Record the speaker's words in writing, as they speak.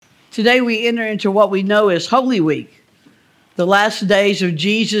Today we enter into what we know as Holy Week, the last days of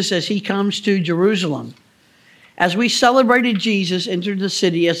Jesus as he comes to Jerusalem. As we celebrated, Jesus entered the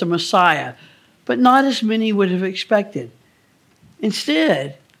city as a Messiah, but not as many would have expected.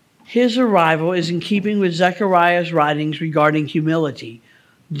 Instead, his arrival is in keeping with Zechariah's writings regarding humility,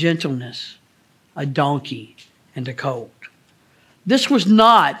 gentleness, a donkey, and a colt. This was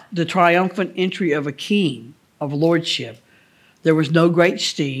not the triumphant entry of a king, of lordship. There was no great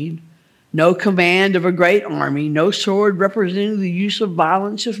steed, no command of a great army, no sword representing the use of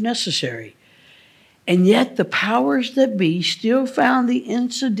violence if necessary. And yet the powers that be still found the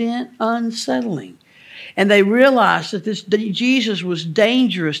incident unsettling. And they realized that Jesus was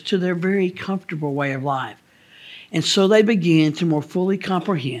dangerous to their very comfortable way of life. And so they began to more fully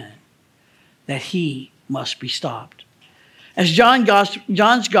comprehend that he must be stopped. As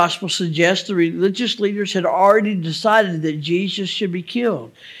John's gospel suggests, the religious leaders had already decided that Jesus should be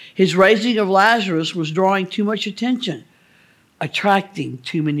killed. His raising of Lazarus was drawing too much attention, attracting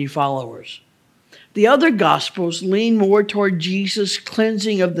too many followers. The other gospels lean more toward Jesus'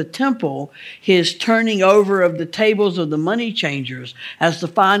 cleansing of the temple, his turning over of the tables of the money changers as the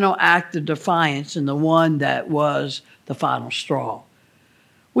final act of defiance and the one that was the final straw.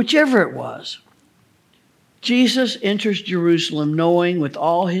 Whichever it was, Jesus enters Jerusalem knowing with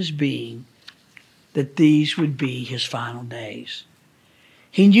all his being that these would be his final days.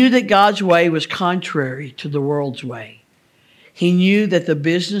 He knew that God's way was contrary to the world's way. He knew that the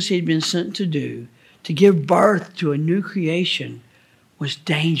business he'd been sent to do, to give birth to a new creation, was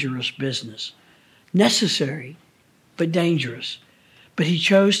dangerous business. Necessary, but dangerous. But he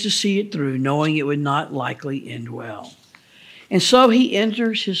chose to see it through, knowing it would not likely end well. And so he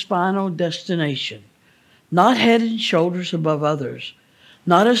enters his final destination, not head and shoulders above others,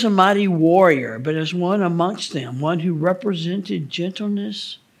 not as a mighty warrior, but as one amongst them, one who represented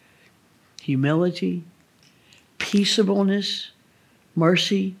gentleness, humility, peaceableness,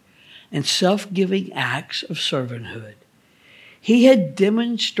 mercy, and self-giving acts of servanthood. He had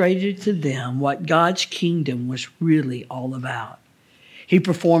demonstrated to them what God's kingdom was really all about. He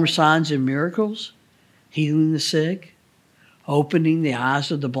performed signs and miracles, healing the sick, opening the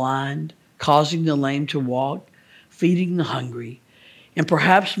eyes of the blind, causing the lame to walk, feeding the hungry, and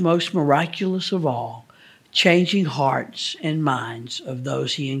perhaps most miraculous of all, changing hearts and minds of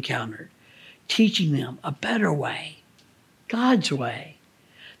those he encountered, teaching them a better way, God's way.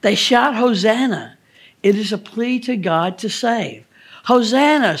 They shout, Hosanna. It is a plea to God to save.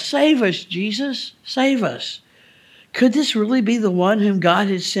 Hosanna, save us, Jesus, save us. Could this really be the one whom God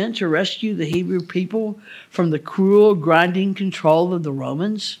had sent to rescue the Hebrew people from the cruel, grinding control of the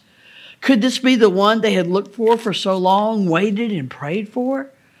Romans? Could this be the one they had looked for so long, waited and prayed for?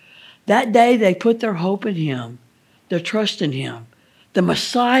 That day they put their hope in him, their trust in him. The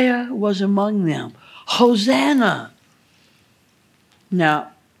Messiah was among them. Hosanna!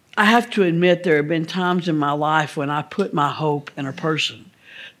 Now, I have to admit there have been times in my life when I put my hope in a person,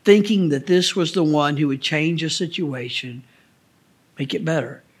 thinking that this was the one who would change a situation, make it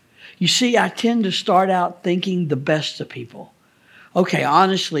better. You see, I tend to start out thinking the best of people. Okay,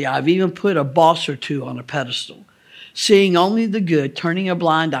 honestly, I've even put a boss or two on a pedestal, seeing only the good, turning a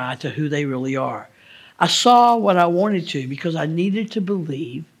blind eye to who they really are. I saw what I wanted to because I needed to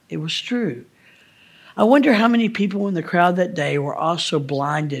believe it was true. I wonder how many people in the crowd that day were also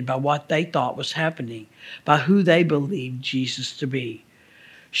blinded by what they thought was happening, by who they believed Jesus to be.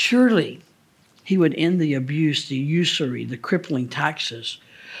 Surely he would end the abuse, the usury, the crippling taxes.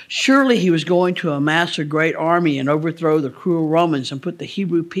 Surely he was going to amass a great army and overthrow the cruel Romans and put the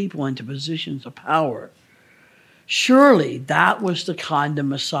Hebrew people into positions of power. Surely that was the kind of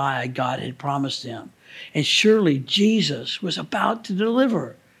Messiah God had promised them. And surely Jesus was about to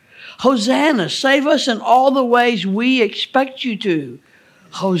deliver. Hosanna, save us in all the ways we expect you to.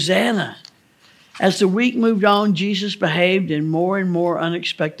 Hosanna. As the week moved on, Jesus behaved in more and more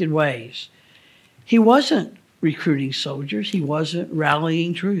unexpected ways. He wasn't recruiting soldiers. He wasn't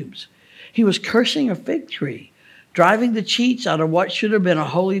rallying troops. He was cursing a fig tree, driving the cheats out of what should have been a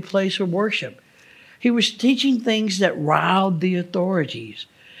holy place of worship. He was teaching things that riled the authorities.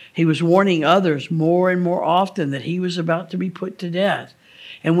 He was warning others more and more often that he was about to be put to death.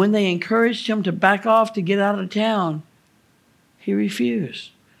 And when they encouraged him to back off to get out of town, he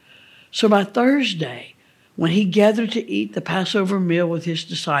refused. So by Thursday, when he gathered to eat the Passover meal with his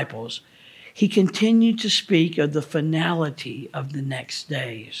disciples, he continued to speak of the finality of the next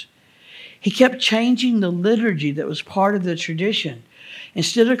days. He kept changing the liturgy that was part of the tradition.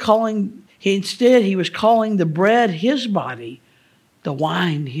 Instead, he was calling the bread his body, the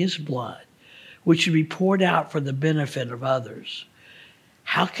wine his blood, which would be poured out for the benefit of others.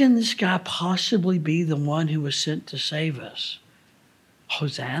 How can this guy possibly be the one who was sent to save us?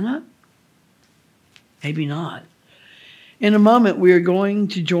 Hosanna? Maybe not. In a moment, we are going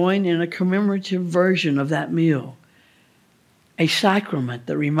to join in a commemorative version of that meal, a sacrament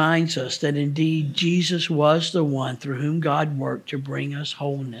that reminds us that indeed Jesus was the one through whom God worked to bring us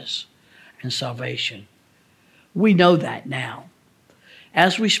wholeness and salvation. We know that now.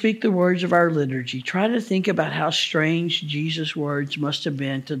 As we speak the words of our liturgy, try to think about how strange Jesus' words must have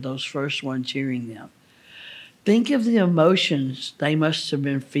been to those first ones hearing them. Think of the emotions they must have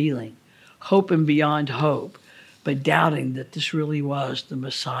been feeling, hoping beyond hope, but doubting that this really was the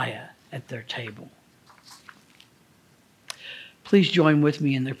Messiah at their table. Please join with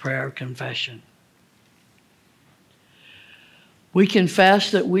me in the prayer of confession. We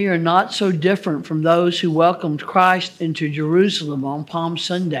confess that we are not so different from those who welcomed Christ into Jerusalem on Palm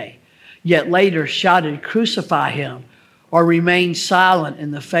Sunday, yet later shouted, "Crucify him," or remained silent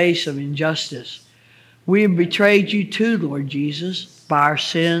in the face of injustice. We have betrayed you too, Lord Jesus, by our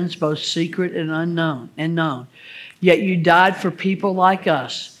sins, both secret and known. Yet you died for people like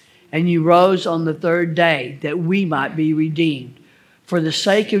us, and you rose on the third day that we might be redeemed. For the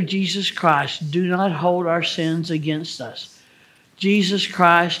sake of Jesus Christ, do not hold our sins against us. Jesus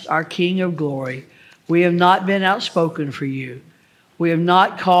Christ, our King of glory, we have not been outspoken for you. We have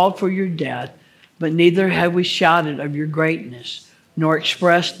not called for your death, but neither have we shouted of your greatness, nor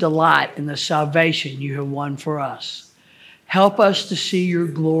expressed delight in the salvation you have won for us. Help us to see your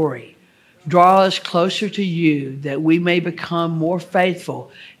glory. Draw us closer to you, that we may become more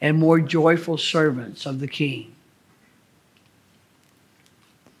faithful and more joyful servants of the King.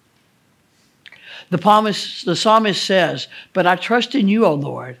 The psalmist says, "But I trust in you, O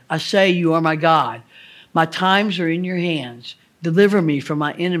Lord. I say you are my God. My times are in your hands. Deliver me from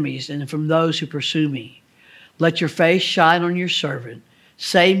my enemies and from those who pursue me. Let your face shine on your servant.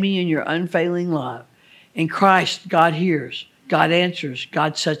 Save me in your unfailing love. In Christ, God hears. God answers.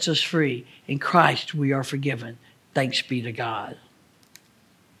 God sets us free. In Christ, we are forgiven. Thanks be to God."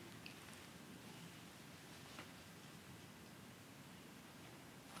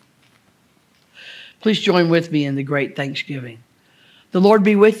 Please join with me in the great thanksgiving. The Lord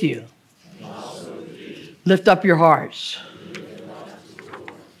be with you. Lift up your hearts.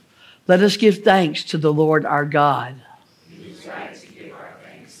 Let us give thanks to the Lord our God.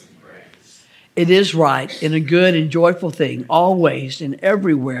 It is right and a good and joyful thing, always and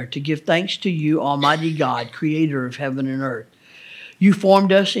everywhere, to give thanks to you, Almighty God, creator of heaven and earth. You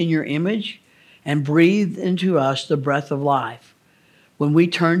formed us in your image and breathed into us the breath of life. When we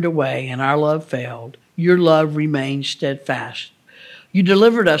turned away and our love failed, your love remained steadfast. You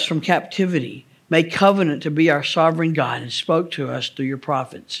delivered us from captivity, made covenant to be our sovereign God, and spoke to us through your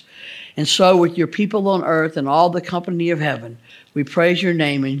prophets. And so with your people on earth and all the company of heaven, we praise your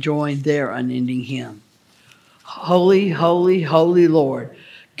name and join their unending hymn. Holy, holy, holy Lord,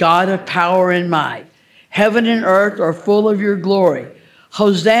 God of power and might. Heaven and earth are full of your glory.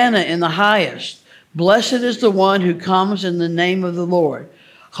 Hosanna in the highest. Blessed is the one who comes in the name of the Lord.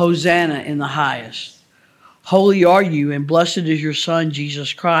 Hosanna in the highest. Holy are you, and blessed is your Son,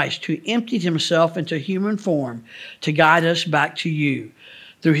 Jesus Christ, who emptied himself into human form to guide us back to you.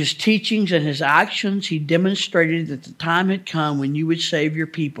 Through his teachings and his actions, he demonstrated that the time had come when you would save your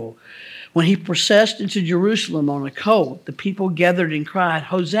people. When he processed into Jerusalem on a colt, the people gathered and cried,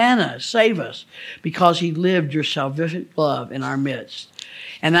 "Hosanna, save us," because he lived your salvific love in our midst.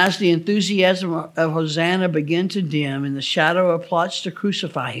 And as the enthusiasm of Hosanna began to dim in the shadow of plots to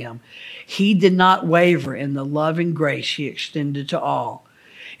crucify him, he did not waver in the love and grace he extended to all.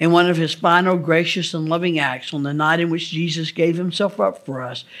 In one of his final gracious and loving acts on the night in which Jesus gave himself up for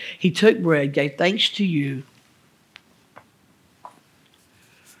us, he took bread, gave thanks to you,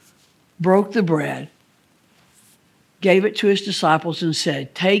 broke the bread, gave it to his disciples, and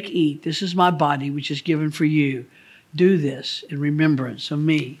said, "Take, eat, this is my body which is given for you. Do this in remembrance of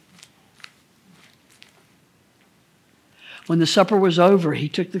me." When the supper was over, he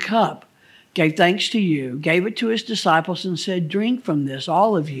took the cup, gave thanks to you, gave it to his disciples, and said, "Drink from this,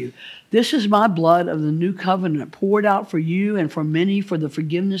 all of you. This is my blood of the new covenant, poured out for you and for many for the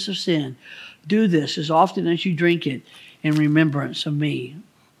forgiveness of sin. Do this as often as you drink it in remembrance of me."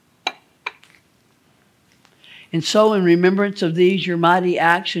 And so in remembrance of these, your mighty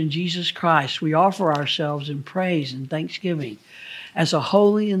acts in Jesus Christ, we offer ourselves in praise and thanksgiving as a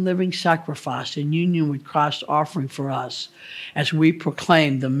holy and living sacrifice in union with Christ's offering for us as we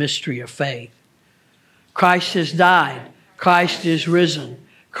proclaim the mystery of faith. Christ has died. Christ is risen.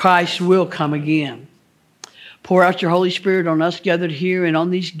 Christ will come again. Pour out your Holy Spirit on us gathered here and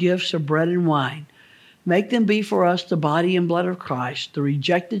on these gifts of bread and wine. Make them be for us the body and blood of Christ, the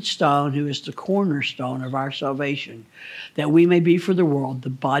rejected stone who is the cornerstone of our salvation, that we may be for the world the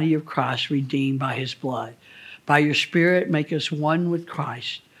body of Christ redeemed by his blood. By your Spirit, make us one with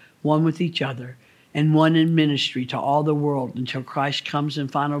Christ, one with each other, and one in ministry to all the world until Christ comes in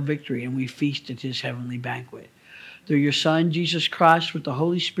final victory and we feast at his heavenly banquet. Through your Son, Jesus Christ, with the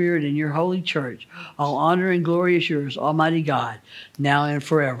Holy Spirit in your holy church, all honor and glory is yours, Almighty God, now and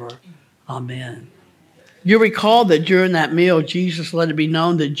forever. Amen. You recall that during that meal, Jesus let it be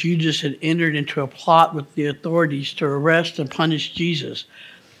known that Judas had entered into a plot with the authorities to arrest and punish Jesus.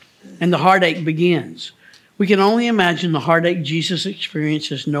 And the heartache begins. We can only imagine the heartache Jesus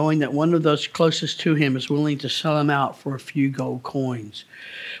experiences knowing that one of those closest to him is willing to sell him out for a few gold coins.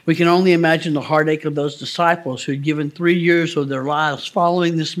 We can only imagine the heartache of those disciples who had given 3 years of their lives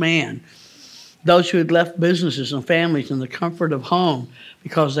following this man, those who had left businesses and families and the comfort of home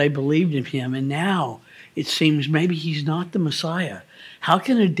because they believed in him. And now it seems maybe he's not the Messiah. How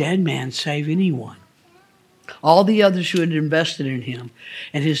can a dead man save anyone? All the others who had invested in him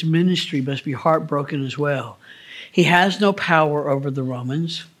and his ministry must be heartbroken as well. He has no power over the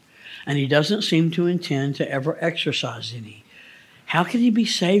Romans, and he doesn't seem to intend to ever exercise any. How can he be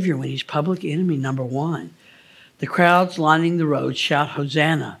Savior when he's public enemy number one? The crowds lining the road shout,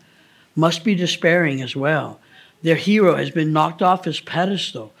 Hosanna, must be despairing as well. Their hero has been knocked off his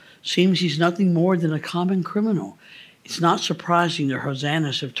pedestal. Seems he's nothing more than a common criminal. It's not surprising their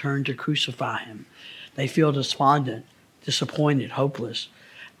hosannas have turned to crucify him. They feel despondent, disappointed, hopeless.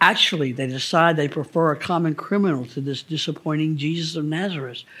 Actually, they decide they prefer a common criminal to this disappointing Jesus of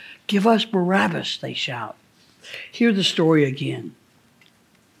Nazareth. Give us Barabbas, they shout. Hear the story again.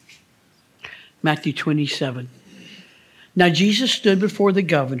 Matthew 27. Now Jesus stood before the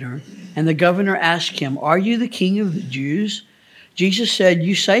governor, and the governor asked him, Are you the king of the Jews? Jesus said,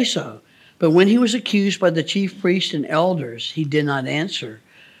 You say so. But when he was accused by the chief priests and elders, he did not answer.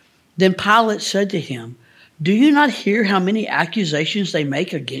 Then Pilate said to him, Do you not hear how many accusations they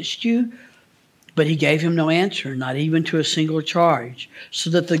make against you? But he gave him no answer, not even to a single charge, so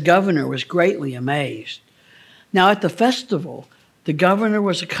that the governor was greatly amazed. Now at the festival, the governor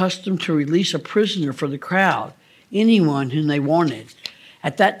was accustomed to release a prisoner for the crowd, anyone whom they wanted.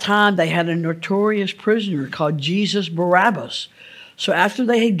 At that time, they had a notorious prisoner called Jesus Barabbas. So after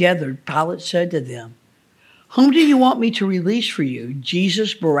they had gathered, Pilate said to them, Whom do you want me to release for you,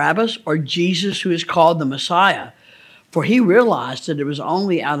 Jesus Barabbas or Jesus who is called the Messiah? For he realized that it was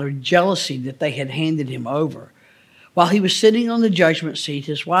only out of jealousy that they had handed him over. While he was sitting on the judgment seat,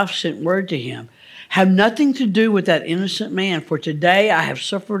 his wife sent word to him, Have nothing to do with that innocent man, for today I have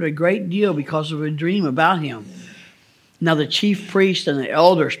suffered a great deal because of a dream about him. Now the chief priests and the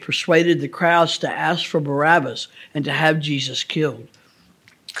elders persuaded the crowds to ask for Barabbas and to have Jesus killed.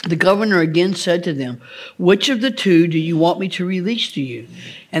 The governor again said to them, Which of the two do you want me to release to you?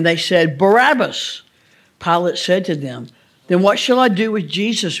 And they said, Barabbas. Pilate said to them, Then what shall I do with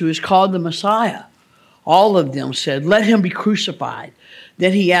Jesus who is called the Messiah? All of them said, Let him be crucified.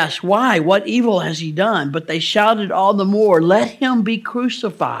 Then he asked, Why? What evil has he done? But they shouted all the more, Let him be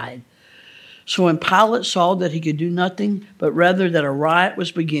crucified. So when Pilate saw that he could do nothing, but rather that a riot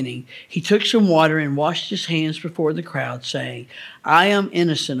was beginning, he took some water and washed his hands before the crowd, saying, I am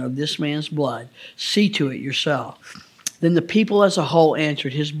innocent of this man's blood. See to it yourself. Then the people as a whole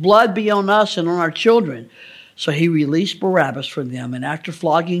answered, His blood be on us and on our children. So he released Barabbas for them, and after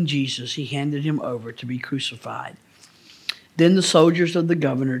flogging Jesus, he handed him over to be crucified. Then the soldiers of the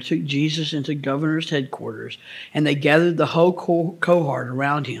governor took Jesus into governor's headquarters, and they gathered the whole cohort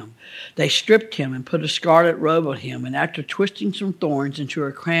around him. They stripped him and put a scarlet robe on him, and after twisting some thorns into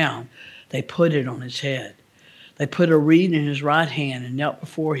a crown, they put it on his head. They put a reed in his right hand and knelt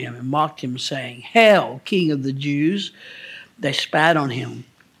before him and mocked him, saying, Hail, King of the Jews! They spat on him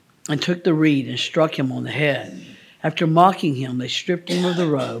and took the reed and struck him on the head. After mocking him, they stripped him of the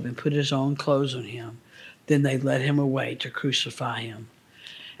robe and put his own clothes on him. Then they led him away to crucify him.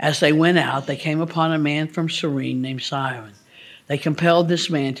 As they went out, they came upon a man from Cyrene named Simon. They compelled this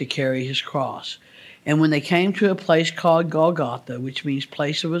man to carry his cross. And when they came to a place called Golgotha, which means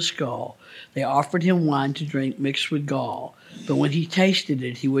place of a skull, they offered him wine to drink mixed with gall. But when he tasted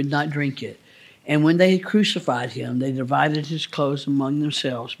it, he would not drink it. And when they had crucified him, they divided his clothes among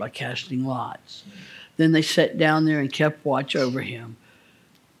themselves by casting lots. Then they sat down there and kept watch over him.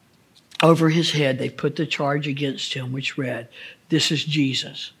 Over his head they put the charge against him, which read, This is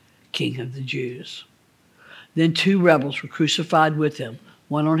Jesus, King of the Jews. Then 2 rebels were crucified with him,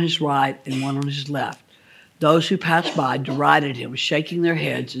 one on his right and one on his left. Those who passed by derided him, shaking their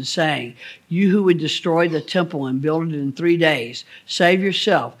heads and saying, "You who would destroy the temple and build it in 3 days, save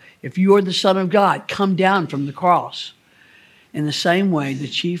yourself. If you are the Son of God, come down from the cross." In the same way, the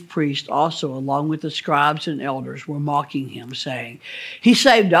chief priests also, along with the scribes and elders, were mocking him, saying, "He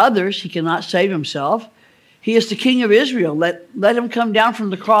saved others. He cannot save himself. He is the King of Israel. Let him come down from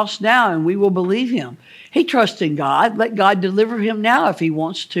the cross now, and we will believe him. He trusts in God. Let God deliver him now if he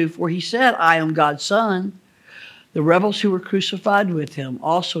wants to, for he said, 'I am God's Son.'" The rebels who were crucified with him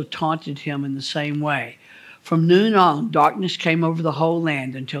also taunted him in the same way. From noon on, darkness came over the whole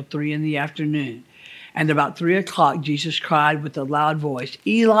land until 3 in the afternoon. And about 3 o'clock, Jesus cried with a loud voice,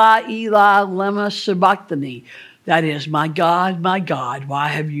 "Eli, Eli, lema sabachthani." That is, my God, why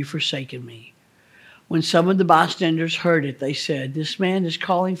have you forsaken me?" When some of the bystanders heard it, they said, "This man is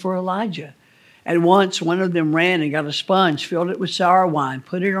calling for Elijah." At once, one of them ran and got a sponge, filled it with sour wine,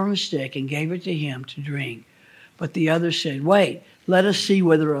 put it on a stick, and gave it to him to drink. But the others said, "Wait, let us see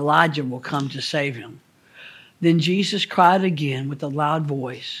whether Elijah will come to save him." Then Jesus cried again with a loud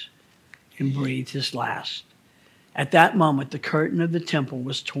voice and breathed his last. At that moment, the curtain of the temple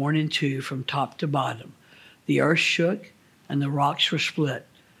was torn in two from top to bottom. The earth shook and the rocks were split.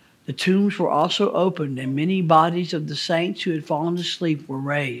 The tombs were also opened, and many bodies of the saints who had fallen asleep were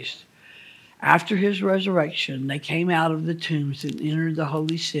raised. After his resurrection, they came out of the tombs and entered the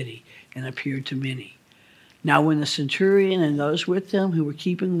holy city and appeared to many. Now when the centurion and those with him who were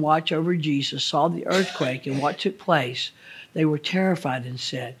keeping watch over Jesus saw the earthquake and what took place, they were terrified and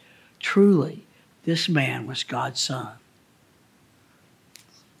said, "Truly, this man was God's Son."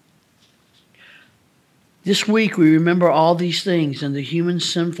 This week we remember all these things and the human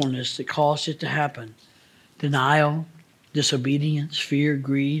sinfulness that caused it to happen. Denial, disobedience, fear,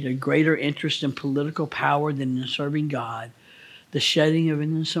 greed, a greater interest in political power than in serving God, the shedding of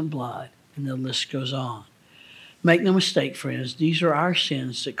innocent blood, and the list goes on. Make no mistake, friends, these are our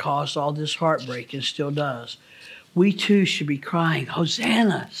sins that caused all this heartbreak and still does. We too should be crying,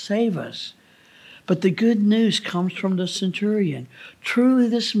 "Hosanna, save us." But the good news comes from the centurion. Truly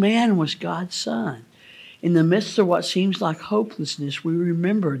this man was God's Son. In the midst of what seems like hopelessness, we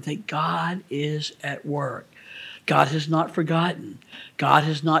remember that God is at work. God has not forgotten. God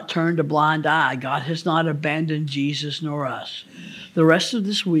has not turned a blind eye. God has not abandoned Jesus nor us. The rest of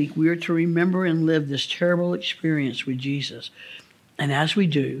this week, we are to remember and live this terrible experience with Jesus. And as we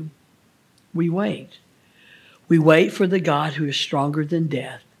do, we wait. We wait for the God who is stronger than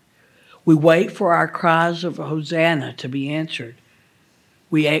death. We wait for our cries of Hosanna to be answered.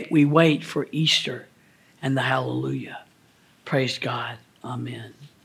 We wait for Easter and the Hallelujah. Praise God. Amen.